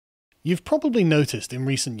You've probably noticed in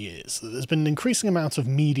recent years that there's been an increasing amount of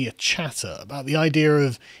media chatter about the idea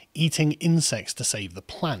of eating insects to save the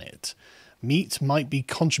planet. Meat might be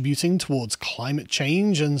contributing towards climate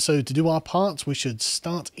change, and so to do our part, we should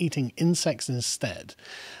start eating insects instead.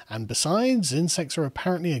 And besides, insects are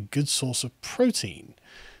apparently a good source of protein.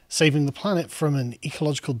 Saving the planet from an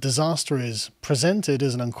ecological disaster is presented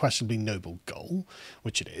as an unquestionably noble goal,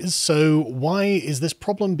 which it is, so why is this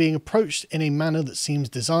problem being approached in a manner that seems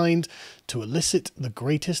designed to elicit the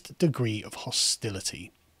greatest degree of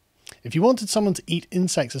hostility? If you wanted someone to eat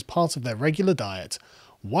insects as part of their regular diet,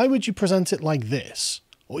 why would you present it like this?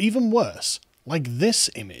 Or even worse, like this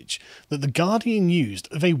image that The Guardian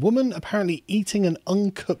used of a woman apparently eating an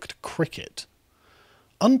uncooked cricket.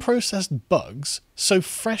 Unprocessed bugs, so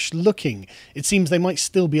fresh looking it seems they might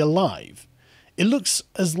still be alive. It looks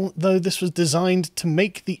as though this was designed to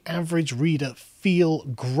make the average reader feel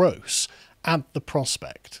gross at the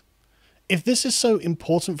prospect. If this is so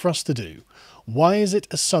important for us to do, why is it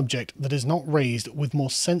a subject that is not raised with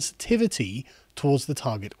more sensitivity towards the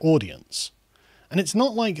target audience? And it's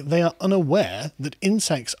not like they are unaware that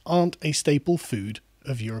insects aren't a staple food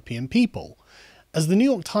of European people. As the New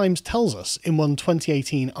York Times tells us in one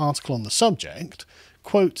 2018 article on the subject,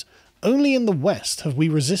 quote, "Only in the West have we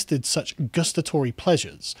resisted such gustatory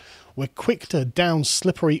pleasures. We're quick to down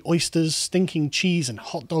slippery oysters, stinking cheese, and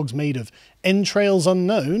hot dogs made of entrails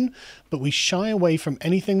unknown, but we shy away from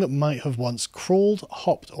anything that might have once crawled,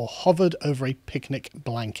 hopped, or hovered over a picnic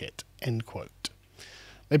blanket." End quote.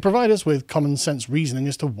 They provide us with common sense reasoning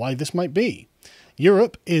as to why this might be.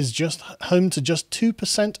 Europe is just home to just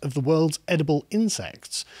 2% of the world's edible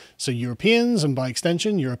insects, so Europeans, and by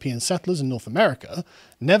extension European settlers in North America,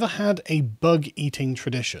 never had a bug-eating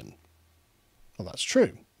tradition. Well, that's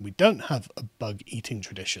true. We don't have a bug-eating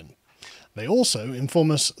tradition. They also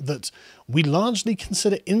inform us that we largely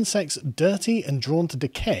consider insects dirty and drawn to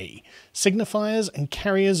decay, signifiers and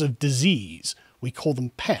carriers of disease. We call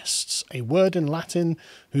them pests, a word in Latin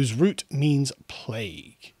whose root means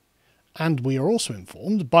plague. And we are also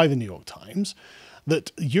informed by the New York Times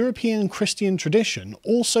that European Christian tradition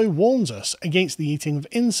also warns us against the eating of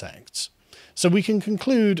insects. So we can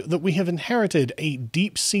conclude that we have inherited a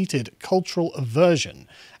deep-seated cultural aversion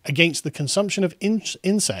against the consumption of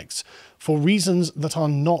insects for reasons that are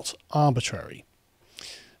not arbitrary.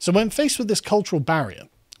 So when faced with this cultural barrier,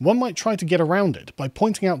 one might try to get around it by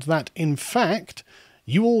pointing out that, in fact,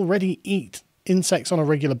 you already eat insects on a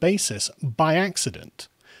regular basis by accident.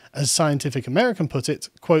 As Scientific American put it,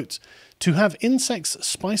 quote, "To have insects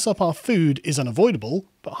spice up our food is unavoidable,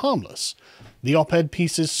 but harmless. The op-ed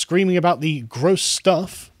pieces screaming about the gross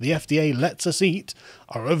stuff the FDA lets us eat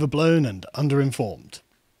are overblown and underinformed."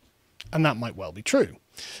 And that might well be true.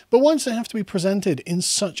 But why does it have to be presented in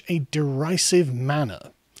such a derisive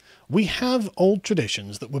manner? We have old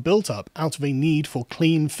traditions that were built up out of a need for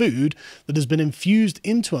clean food that has been infused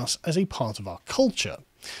into us as a part of our culture.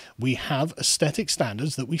 We have aesthetic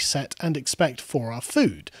standards that we set and expect for our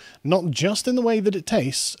food, not just in the way that it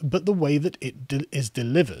tastes, but the way that it is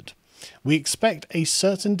delivered. We expect a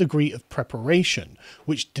certain degree of preparation,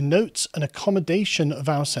 which denotes an accommodation of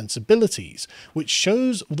our sensibilities, which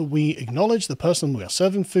shows that we acknowledge the person we are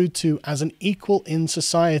serving food to as an equal in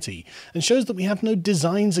society, and shows that we have no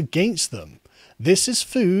designs against them. This is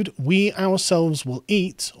food we ourselves will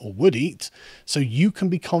eat, or would eat, so you can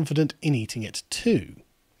be confident in eating it too.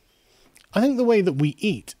 I think the way that we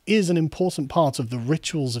eat is an important part of the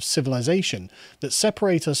rituals of civilization that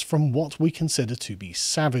separate us from what we consider to be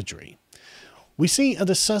savagery. We see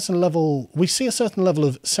a certain level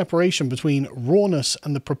of separation between rawness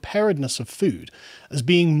and the preparedness of food as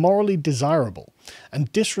being morally desirable and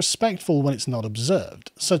disrespectful when it's not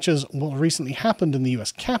observed, such as what recently happened in the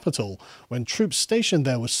US Capitol when troops stationed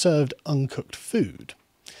there were served uncooked food.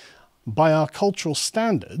 By our cultural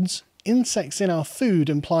standards, insects in our food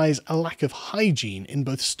implies a lack of hygiene in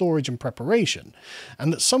both storage and preparation,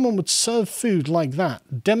 and that someone would serve food like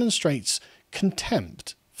that demonstrates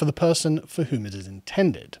contempt for the person for whom it is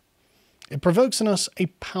intended. It provokes in us a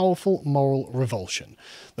powerful moral revulsion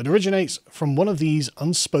that originates from one of these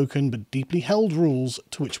unspoken but deeply held rules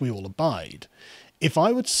to which we all abide. If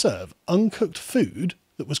I would serve uncooked food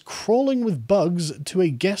that was crawling with bugs to a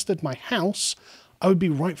guest at my house, I would be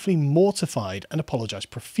rightfully mortified and apologise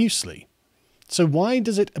profusely. So why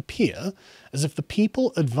does it appear as if the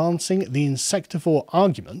people advancing the insectivore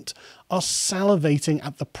argument are salivating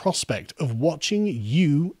at the prospect of watching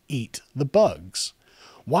you eat the bugs?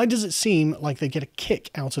 Why does it seem like they get a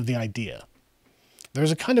kick out of the idea? There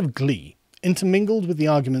is a kind of glee intermingled with the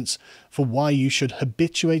arguments for why you should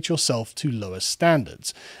habituate yourself to lower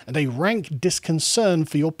standards, and a rank disconcern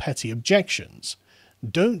for your petty objections.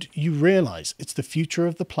 Don't you realise it's the future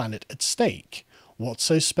of the planet at stake? What's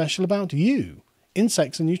so special about you?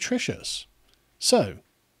 Insects are nutritious. So,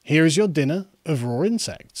 here is your dinner of raw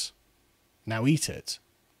insects. Now eat it.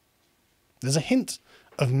 There's a hint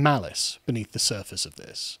of malice beneath the surface of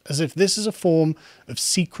this, as if this is a form of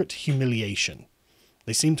secret humiliation.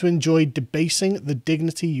 They seem to enjoy debasing the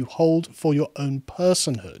dignity you hold for your own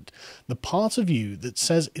personhood, the part of you that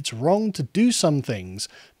says it's wrong to do some things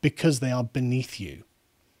because they are beneath you.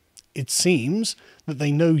 It seems that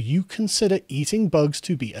they know you consider eating bugs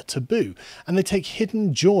to be a taboo, and they take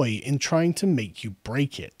hidden joy in trying to make you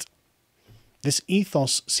break it. This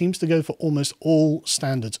ethos seems to go for almost all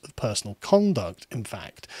standards of personal conduct, in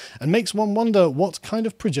fact, and makes one wonder what kind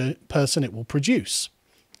of person it will produce.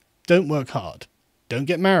 Don't work hard. Don't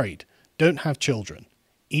get married. Don't have children.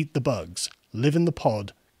 Eat the bugs. Live in the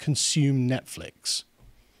pod. Consume Netflix.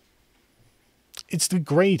 It's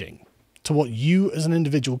degrading to what you as an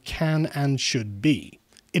individual can and should be.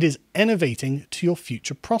 It is enervating to your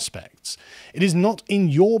future prospects. It is not in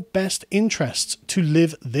your best interests to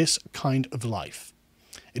live this kind of life.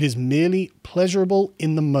 It is merely pleasurable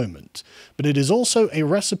in the moment, but it is also a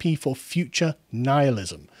recipe for future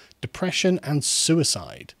nihilism, depression, and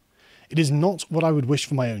suicide. It is not what I would wish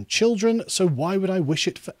for my own children, so why would I wish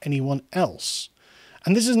it for anyone else?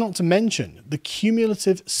 And this is not to mention the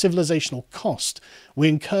cumulative civilizational cost we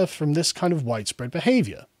incur from this kind of widespread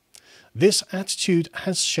behavior. This attitude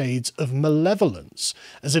has shades of malevolence,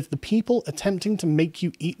 as if the people attempting to make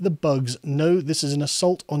you eat the bugs know this is an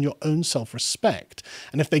assault on your own self-respect,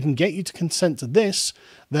 and if they can get you to consent to this,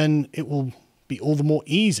 then it will be all the more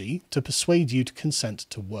easy to persuade you to consent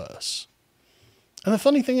to worse. And the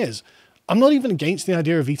funny thing is, I'm not even against the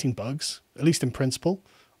idea of eating bugs, at least in principle.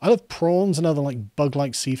 I love prawns and other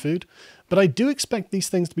bug-like seafood, but I do expect these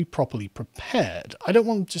things to be properly prepared. I don't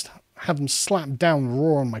want to just have them slapped down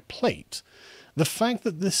raw on my plate. The fact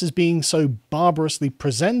that this is being so barbarously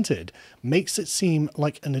presented makes it seem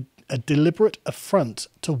like a deliberate affront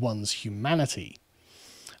to one's humanity.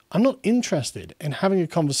 I'm not interested in having a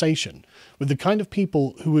conversation with the kind of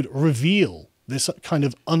people who would reveal this kind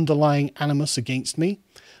of underlying animus against me.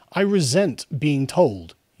 I resent being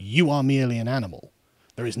told, you are merely an animal.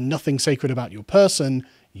 There is nothing sacred about your person.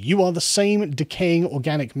 You are the same decaying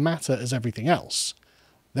organic matter as everything else.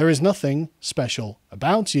 There is nothing special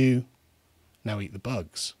about you. Now eat the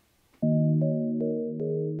bugs.